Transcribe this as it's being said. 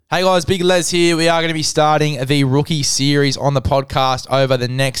Hey guys, Big Les here. We are going to be starting the rookie series on the podcast over the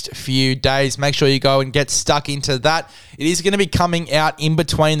next few days. Make sure you go and get stuck into that. It is going to be coming out in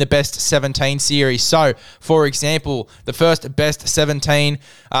between the Best 17 series. So, for example, the first Best 17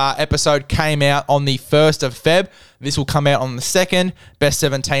 episode came out on the 1st of Feb. This will come out on the 2nd, Best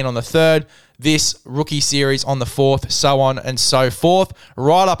 17 on the 3rd, this rookie series on the 4th, so on and so forth,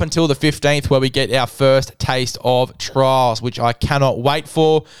 right up until the 15th where we get our first taste of trials, which I cannot wait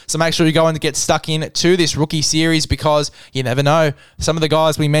for. So make sure you go and get stuck in to this rookie series because you never know. Some of the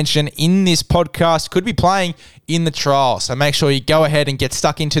guys we mention in this podcast could be playing in the trials. So make sure you go ahead and get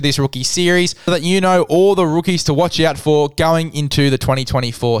stuck into this rookie series so that you know all the rookies to watch out for going into the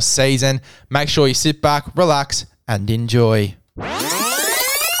 2024 season. Make sure you sit back, relax, and enjoy.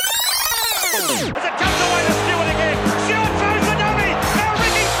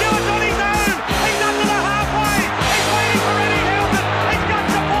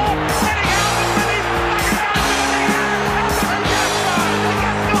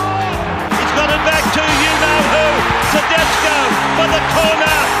 Tedesco for the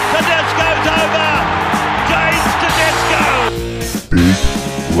corner. Tedesco's over. James Tedesco. Big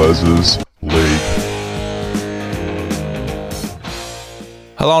Les's League.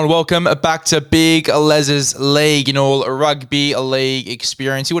 Hello and welcome back to Big Les's League, in all rugby league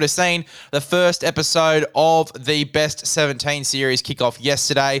experience. You would have seen the first episode of the Best 17 series kick off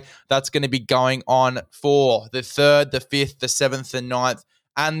yesterday. That's going to be going on for the 3rd, the 5th, the 7th, the 9th,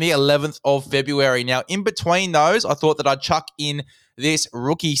 and the 11th of February. Now, in between those, I thought that I'd chuck in this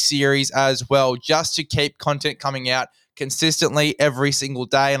rookie series as well, just to keep content coming out consistently every single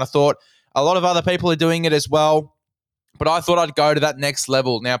day. And I thought a lot of other people are doing it as well, but I thought I'd go to that next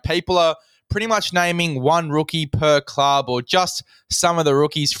level. Now, people are pretty much naming one rookie per club, or just some of the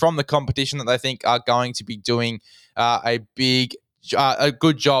rookies from the competition that they think are going to be doing a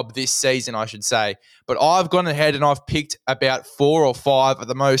good job this season, I should say. But I've gone ahead and I've picked about 4 or 5, at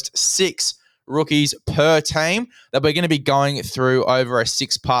the most 6 rookies per team that we're going to be going through over a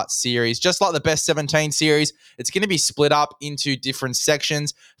 6-part series. Just like the Best 17 series, it's going to be split up into different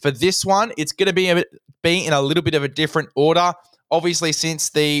sections. For this one, it's going to be in a little bit of a different order. Obviously, since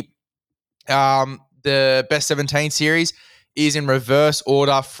the Best 17 series is in reverse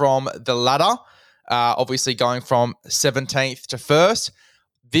order from the ladder, obviously going from 17th to 1st.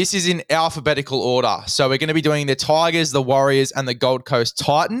 This is in alphabetical order. So we're going to be doing the Tigers, the Warriors, and the Gold Coast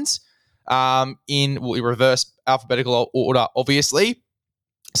Titans in reverse alphabetical order, obviously.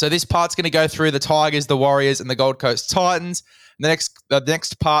 So this part's going to go through the Tigers, the Warriors, and the Gold Coast Titans. The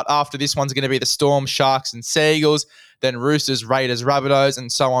next part after this one's going to be the Storm, Sharks, and Seagulls, then Roosters, Raiders, Rabbitohs, and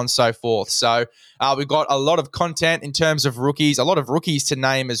so on and so forth. So we've got a lot of content in terms of rookies, a lot of rookies to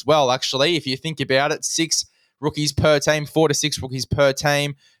name as well, actually. If you think about it, 6 rookies per team, 4 to 6 rookies per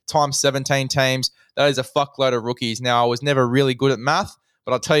team, times 17 teams. That is a fuckload of rookies. Now, I was never really good at math,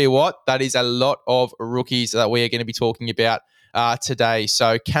 but I'll tell you what, that is a lot of rookies that we are going to be talking about today.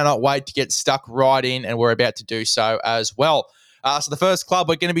 So cannot wait to get stuck right in, and we're about to do so as well. So the first club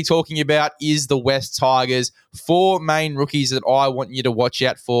we're going to be talking about is the West Tigers. 4 main rookies that I want you to watch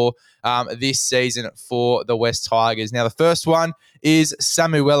out for this season for the West Tigers. Now, the first one is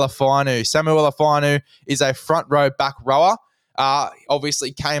Samuela Fainu. Samuela Fainu is a front row back rower.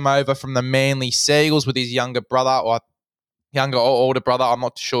 Obviously came over from the Manly Seagulls with his younger brother, or younger or older brother. I'm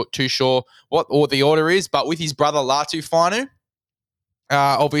not too sure what the order is, but with his brother Latu Fainu.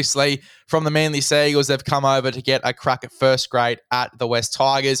 Obviously, from the Manly Seagulls, they've come over to get a crack at first grade at the West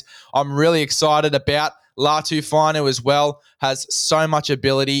Tigers. I'm really excited about Latu Fainu as well. Has so much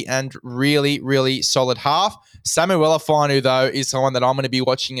ability and really, really solid half. Samuela Fainu, though, is someone that I'm going to be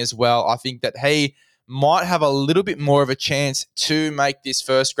watching as well. I think that he might have a little bit more of a chance to make this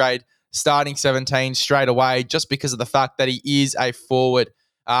first grade starting 17 straight away, just because of the fact that he is a forward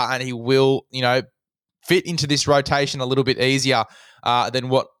and he will, fit into this rotation a little bit easier than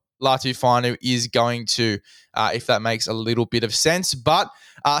what Latu Fainu is going to, if that makes a little bit of sense. But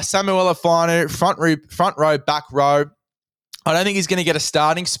Samuela Fainu, front row, back row, I don't think he's going to get a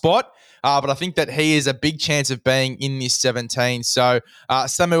starting spot, but I think that he is a big chance of being in this 17. So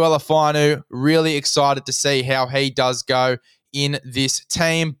Samuela Fainu, really excited to see how he does go in this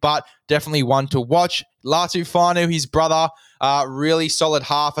team, but definitely one to watch. Latu Fainu, his brother, really solid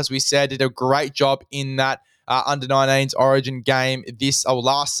half, as we said, did a great job in that under-19s Origin game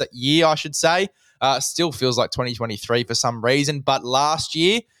last year, I should say. Still feels like 2023 for some reason, but last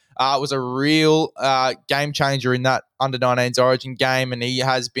year was a real game changer in that under-19s Origin game, and he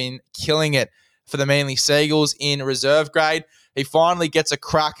has been killing it for the Manly Seagulls in reserve grade. He finally gets a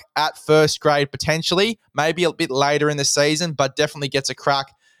crack at first grade potentially, maybe a bit later in the season, but definitely gets a crack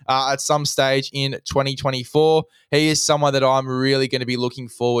at some stage in 2024. He is someone that I'm really going to be looking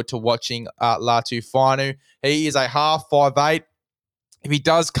forward to watching, Latu Fainu. He is a half 5'8". If he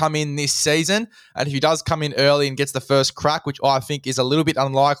does come in this season, and if he does come in early and gets the first crack, which I think is a little bit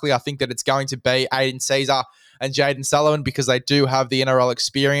unlikely, I think that it's going to be Aiden Caesar and Jaden Sullivan because they do have the NRL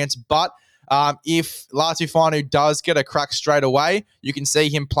experience. But if Latu Fainu does get a crack straight away, you can see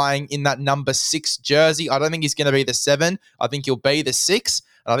him playing in that number 6 jersey. I don't think he's going to be the 7. I think he'll be the 6.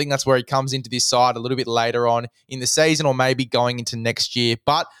 And I think that's where he comes into this side a little bit later on in the season or maybe going into next year.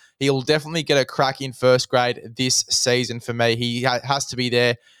 But he'll definitely get a crack in first grade this season for me. He has to be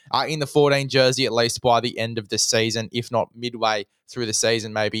there in the 14 jersey at least by the end of the season, if not midway through the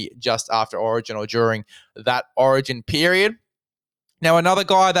season, maybe just after Origin or during that Origin period. Now, another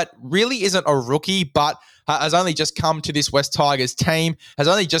guy that really isn't a rookie, but has only just come to this West Tigers team, has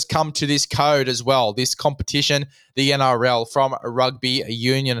only just come to this code as well, this competition, the NRL, from Rugby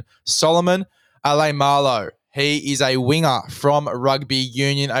Union. Solomon Alaimalo. He is a winger from Rugby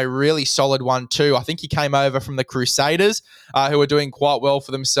Union, a really solid one too. I think he came over from the Crusaders, who are doing quite well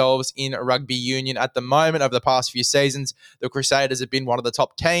for themselves in Rugby Union at the moment. Over the past few seasons, the Crusaders have been one of the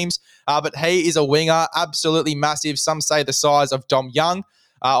top teams. But he is a winger, absolutely massive. Some say the size of Dom Young,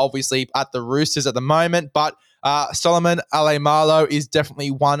 obviously at the Roosters at the moment. But Solomon Alaimalo is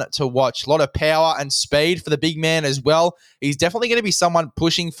definitely one to watch. A lot of power and speed for the big man as well. He's definitely going to be someone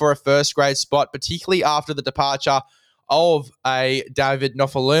pushing for a first grade spot, particularly after the departure of a David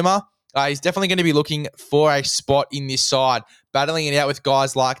Nofaluma. He's definitely going to be looking for a spot in this side, battling it out with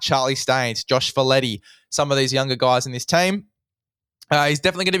guys like Charlie Staines, Josh Folletti, some of these younger guys in this team. He's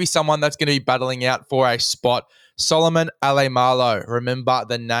definitely going to be someone that's going to be battling out for a spot. Solomon Alaimalo, remember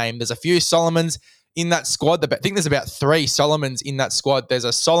the name. There's a few Solomons in that squad. I think there's about 3 Solomons in that squad. There's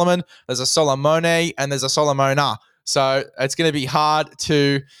a Solomon, there's a Solomone, and there's a Solomona. So it's going to be hard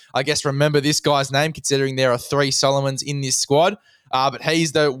to, I guess, remember this guy's name, considering there are 3 Solomons in this squad. But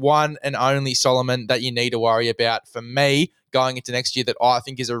he's the one and only Solomon that you need to worry about for me going into next year that I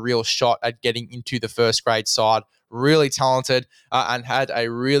think is a real shot at getting into the first grade side. Really talented and had a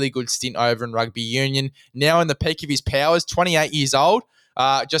really good stint over in Rugby Union. Now in the peak of his powers, 28 years old.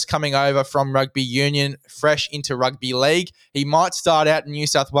 Just coming over from Rugby Union, fresh into Rugby League. He might start out in New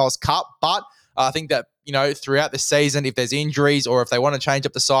South Wales Cup, but I think that, throughout the season, if there's injuries or if they want to change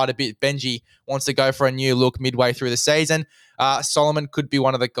up the side a bit, Benji wants to go for a new look midway through the season, Solomon could be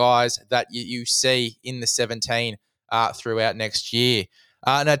one of the guys that you see in the 17 throughout next year.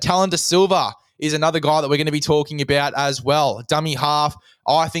 Now, Talon De Silva is another guy that we're going to be talking about as well. Dummy half.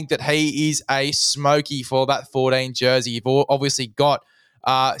 I think that he is a smoky for that 14 jersey. You've obviously got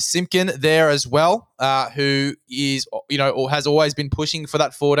Simpkin there as well, who is, has always been pushing for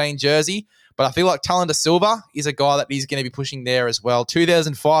that 14 jersey. But I feel like Talon De Silva is a guy that is going to be pushing there as well.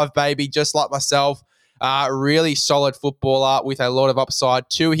 2005 baby, just like myself. Really solid footballer with a lot of upside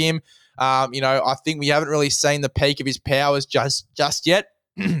to him. I think we haven't really seen the peak of his powers just yet.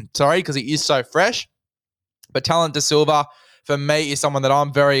 Sorry, because he is so fresh. But Talon De Silva, for me, is someone that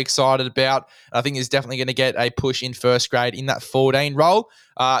I'm very excited about. And I think is definitely going to get a push in first grade in that 14 role.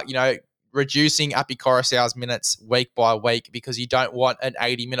 Reducing Api Coruscant's minutes week by week because you don't want an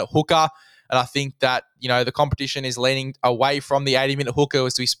 80-minute hooker. And I think that, the competition is leaning away from the 80-minute hooker,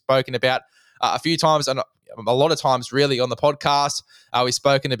 as we've spoken about a few times, and a lot of times really on the podcast. We've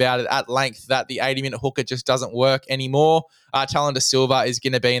spoken about it at length that the 80-minute hooker just doesn't work anymore. Talon De Silva is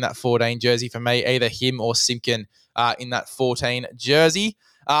going to be in that 14 jersey for me, either him or Simpkin in that 14 jersey.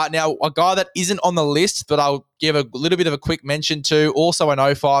 Now, a guy that isn't on the list, but I'll give a little bit of a quick mention to, also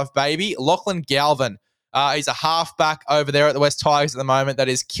an 05 baby, Lachlan Galvin. He's a halfback over there at the West Tigers at the moment that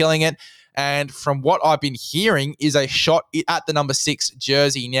is killing it. And from what I've been hearing is a shot at the number 6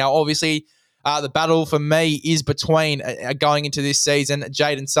 jersey. Now, obviously, the battle for me is between, going into this season,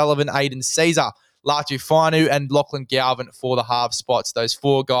 Jaden Sullivan, Aiden Caesar, Latu Fainu, and Lachlan Galvin for the half spots. Those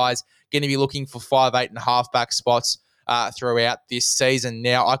 4 guys going to be looking for 5'8" and halfback spots throughout this season.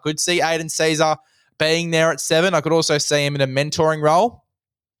 Now, I could see Aiden Caesar being there at 7. I could also see him in a mentoring role.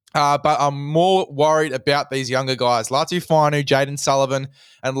 But I'm more worried about these younger guys, Latu Fainu, Jaden Sullivan,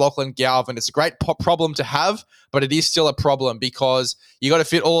 and Lachlan Galvin. It's a great problem to have, but it is still a problem because you got to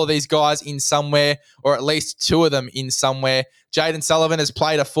fit all of these guys in somewhere, or at least 2 of them in somewhere. Jaden Sullivan has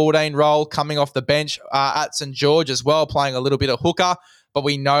played a 14 role coming off the bench at St. George as well, playing a little bit of hooker. But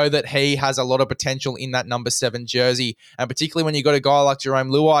we know that he has a lot of potential in that number 7 jersey. And particularly when you got a guy like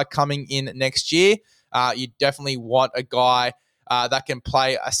Jerome Luai coming in next year, you definitely want a guy that can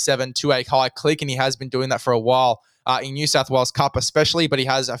play a 7 to a high click, and he has been doing that for a while in New South Wales Cup especially, but he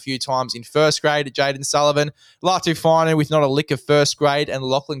has a few times in first grade. Jaden Sullivan, Latu Finu with not a lick of first grade, and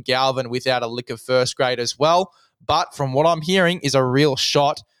Lachlan Galvin without a lick of first grade as well. But from what I'm hearing is a real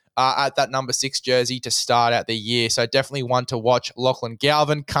shot at that number 6 jersey to start out the year. So definitely one to watch, Lachlan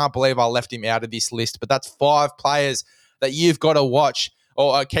Galvin. Can't believe I left him out of this list, but that's 5 players that you've got to watch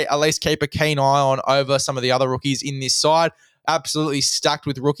or at least keep a keen eye on over some of the other rookies in this side. Absolutely stacked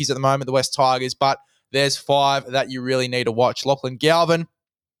with rookies at the moment, the West Tigers, but there's 5 that you really need to watch. Lachlan Galvin,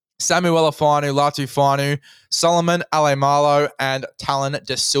 Samuela Finu, Latu Finu, Solomon Alemalo, and Talon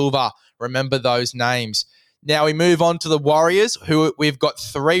De Silva. Remember those names. Now we move on to the Warriors, who we've got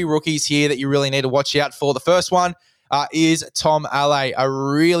 3 rookies here that you really need to watch out for. The first one is Tom Ale, a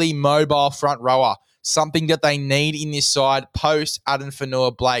really mobile front rower. Something that they need in this side post Addin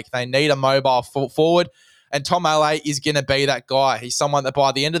Fonua-Blake. They need a mobile forward, and Tom Ale is going to be that guy. He's someone that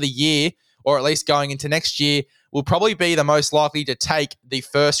by the end of the year, or at least going into next year, will probably be the most likely to take the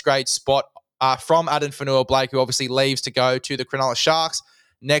first grade spot from Addin Fonua-Blake, who obviously leaves to go to the Cronulla Sharks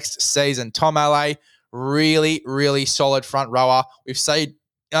next season. Tom Ale, really, really solid front rower. We've seen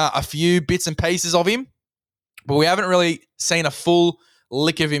a few bits and pieces of him, but we haven't really seen a full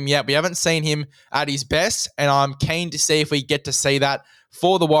lick of him yet. We haven't seen him at his best, and I'm keen to see if we get to see that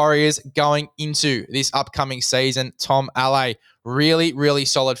for the Warriors going into this upcoming season. Tom Ale, really, really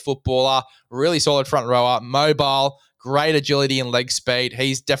solid footballer, really solid front rower, mobile, great agility and leg speed.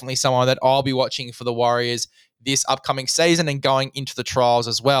 He's definitely someone that I'll be watching for the Warriors this upcoming season and going into the trials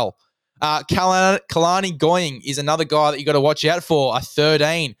as well. Kalani Goying is another guy that you got to watch out for, a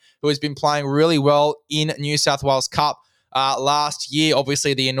 13, who has been playing really well in New South Wales Cup last year.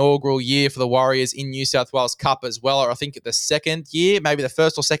 Obviously, the inaugural year for the Warriors in New South Wales Cup as well, or I think the second year, maybe the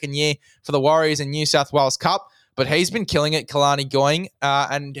first or second year for the Warriors in New South Wales Cup. But he's been killing it, Kalani Goying,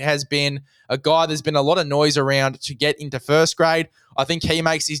 and has been a guy there's been a lot of noise around to get into first grade. I think he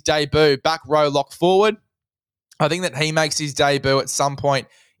makes his debut back row lock forward. I think that he makes his debut at some point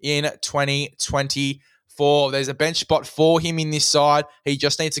in 2024. There's a bench spot for him in this side. He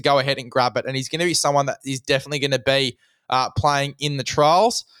just needs to go ahead and grab it, and he's going to be someone that is definitely going to be playing in the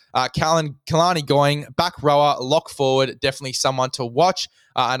trials. Kalani Goying, back rower, lock forward, definitely someone to watch,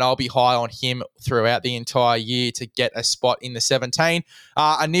 and I'll be high on him throughout the entire year to get a spot in the 17.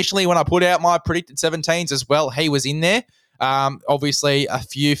 Initially, when I put out my predicted 17s as well, he was in there. Obviously, a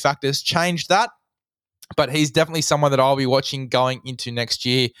few factors changed that, but he's definitely someone that I'll be watching going into next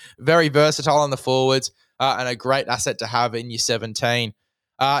year. Very versatile on the forwards and a great asset to have in your 17.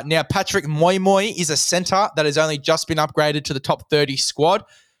 Now, Patrick Moimoi is a centre that has only just been upgraded to the top 30 squad.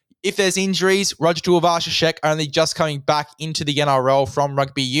 If there's injuries, Roger Tuivasa-Sheck only just coming back into the NRL from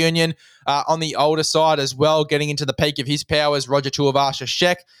rugby union. On the older side as well, getting into the peak of his powers, Roger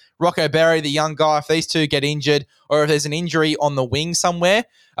Tuivasa-Sheck. Rocco Berry, the young guy, if these two get injured, or if there's an injury on the wing somewhere,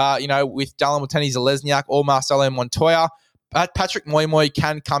 with Dallin Watene-Zelezniak or Marcelo Montoya, Patrick Moimoi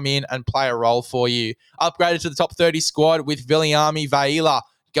can come in and play a role for you. Upgraded to the top 30 squad with Viliami Vaila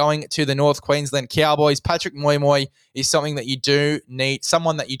going to the North Queensland Cowboys. Patrick Moimoi is someone that you do need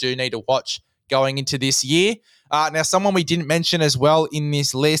to watch going into this year. Now, someone we didn't mention as well in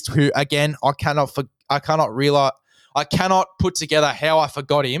this list, who again I cannot put together how I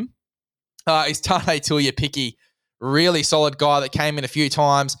forgot him, is Tane Tuiapiki. Really solid guy that came in a few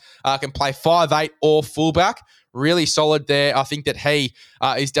times, can play 5'8" or fullback. Really solid there. I think that he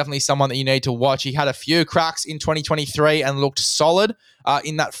is definitely someone that you need to watch. He had a few cracks in 2023 and looked solid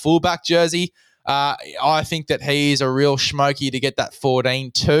in that fullback jersey. I think that he is a real schmokey to get that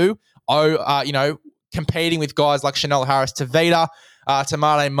 14 too. Competing with guys like Chanel Harris-Tavita,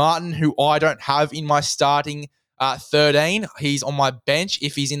 Tamale Martin, who I don't have in my starting 13. He's on my bench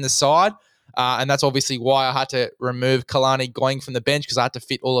if he's in the side. And that's obviously why I had to remove Kalani Goying from the bench, because I had to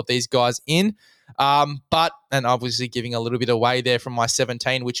fit all of these guys in. And obviously giving a little bit away there from my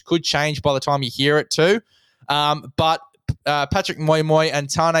 17, which could change by the time you hear it too. But Patrick Moimoi and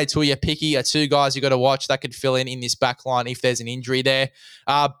Tane Tuiapiki are two guys you got to watch that could fill in this back line if there's an injury there.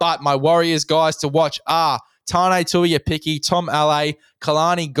 But my Warriors guys to watch are Tane Tuiapiki, Tom Ale,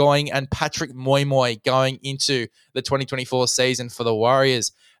 Kalani Goying, and Patrick Moimoi going into the 2024 season for the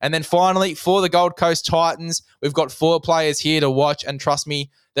Warriors. And then finally, for the Gold Coast Titans, we've got 4 players here to watch. And trust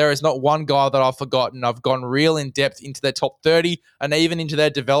me, there is not one guy that I've forgotten. I've gone real in depth into their top 30 and even into their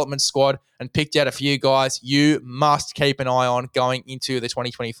development squad and picked out a few guys you must keep an eye on going into the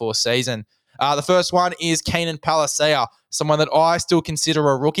 2024 season. The first one is Keenan Palasia, someone that I still consider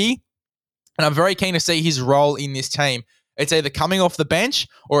a rookie. And I'm very keen to see his role in this team. It's either coming off the bench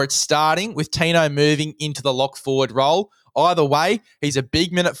or it's starting with Tino moving into the lock forward role. Either way, he's a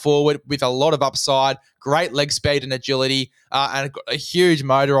big minute forward with a lot of upside, great leg speed and agility, and a huge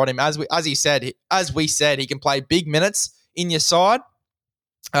motor on him. As we said, he can play big minutes in your side.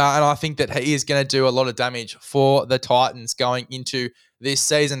 And I think that he is going to do a lot of damage for the Titans going into this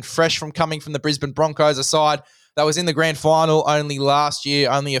season, fresh from coming from the Brisbane Broncos, a side that was in the grand final only last year,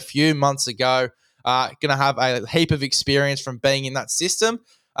 only a few months ago. Going to have a heap of experience from being in that system,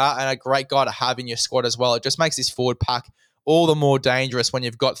 and a great guy to have in your squad as well. It just makes this forward pack all the more dangerous when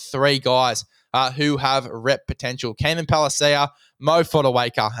you've got three guys who have rep potential. Keenan Palasia, Mo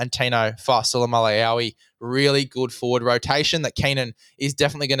Fotuaika, and Tino Fa'asuamaleaui. Really good forward rotation that Keenan is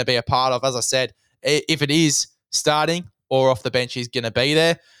definitely going to be a part of. As I said, if it is starting or off the bench, he's going to be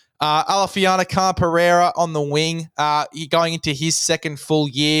there. Alofiana Khan-Pereira on the wing, going into his second full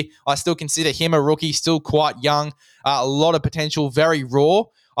year. I still consider him a rookie, still quite young, a lot of potential, very raw.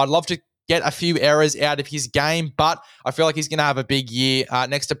 I'd love to get a few errors out of his game, but I feel like he's going to have a big year.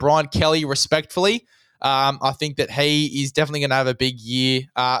 Next to Brian Kelly, respectfully, I think that he is definitely going to have a big year.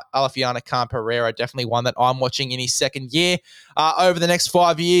 Alofiana Khan-Pereira, definitely one that I'm watching in his second year. Over the next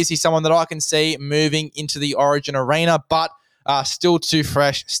 5 years, he's someone that I can see moving into the Origin arena, but still too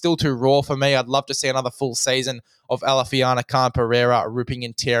fresh, still too raw for me. I'd love to see another full season of Alofiana Khan-Pereira ripping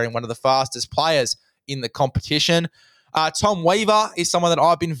and tearing, one of the fastest players in the competition. Tom Weaver is someone that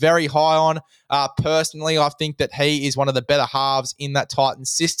I've been very high on. Personally, I think that he is one of the better halves in that Titans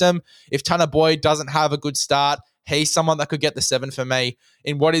system. If Tanner Boyd doesn't have a good start, he's someone that could get the 7 for me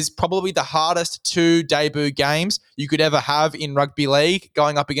in what is probably the hardest 2 debut games you could ever have in rugby league,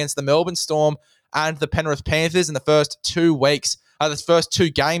 going up against the Melbourne Storm and the Penrith Panthers in the first 2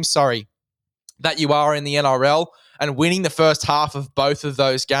 games, that you are in the NRL, and winning the first half of both of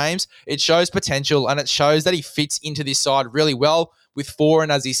those games. It shows potential, and it shows that he fits into this side really well with Foran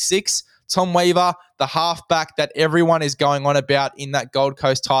as his 6. Tom Weaver, the halfback that everyone is going on about in that Gold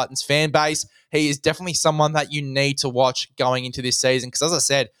Coast Titans fan base, he is definitely someone that you need to watch going into this season because, as I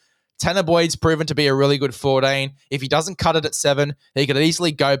said, Tanner Boyd's proven to be a really good 14. If he doesn't cut it at 7, he could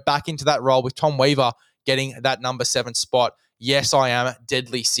easily go back into that role with Tom Weaver getting that number 7 spot. Yes, I am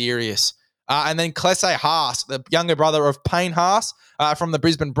deadly serious. And then Klese Haas, the younger brother of Payne Haas from the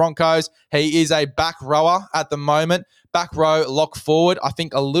Brisbane Broncos. He is a back rower at the moment. Back row, lock forward. I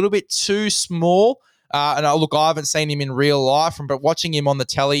think a little bit too small. And look, I haven't seen him in real life, but watching him on the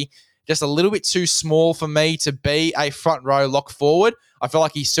telly, just a little bit too small for me to be a front row lock forward. I feel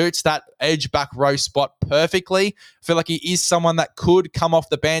like he suits that edge back row spot perfectly. I feel like he is someone that could come off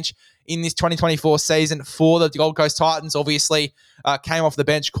the bench in this 2024 season for the Gold Coast Titans. Obviously, came off the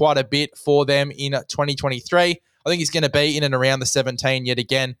bench quite a bit for them in 2023. I think he's going to be in and around the 17 yet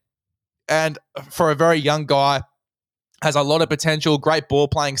again. And for a very young guy, has a lot of potential, great ball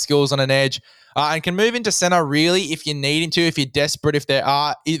playing skills on an edge, and can move into center really if you need him to, if you're desperate, if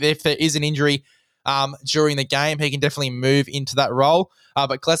there is an injury during the game, he can definitely move into that role.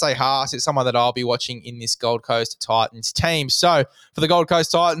 But Klese Haas is someone that I'll be watching in this Gold Coast Titans team. So for the Gold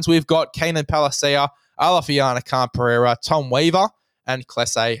Coast Titans, we've got Keenan Palasia, Alofiana Khan-Pereira, Tom Weaver, and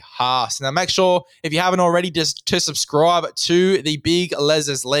Klese Haas. Now make sure, if you haven't already, just to subscribe to the Big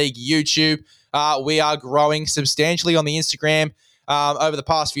Les's League YouTube. We are growing substantially on the Instagram. Over the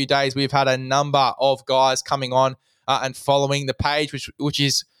past few days, we've had a number of guys coming on and following the page, which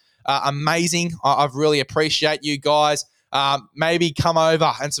is amazing. I really appreciate you guys. Maybe come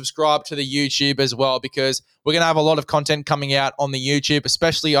over and subscribe to the YouTube as well, because we're going to have a lot of content coming out on the YouTube,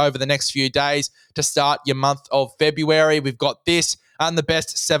 especially over the next few days to start your month of February. We've got this and the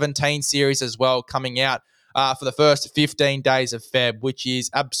Best 17 series as well coming out for the first 15 days of Feb, which is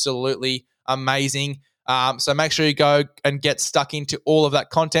absolutely amazing. So make sure you go and get stuck into all of that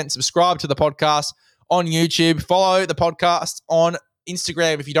content. Subscribe to the podcast on YouTube. Follow the podcast on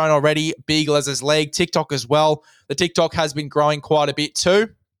Instagram if you don't already, Big Les's League. TikTok as well. The TikTok has been growing quite a bit too.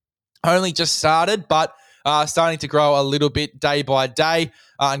 Only just started, but starting to grow a little bit day by day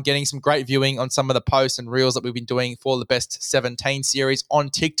and getting some great viewing on some of the posts and reels that we've been doing for the Best 17 series on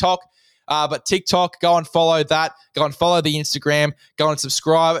TikTok. But TikTok, go and follow that. Go and follow the Instagram. Go and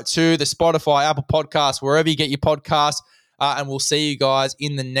subscribe to the Spotify, Apple Podcasts, wherever you get your podcasts. And we'll see you guys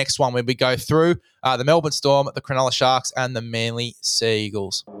in the next one when we go through the Melbourne Storm, the Cronulla Sharks, and the Manly Sea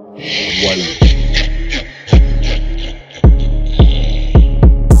Eagles.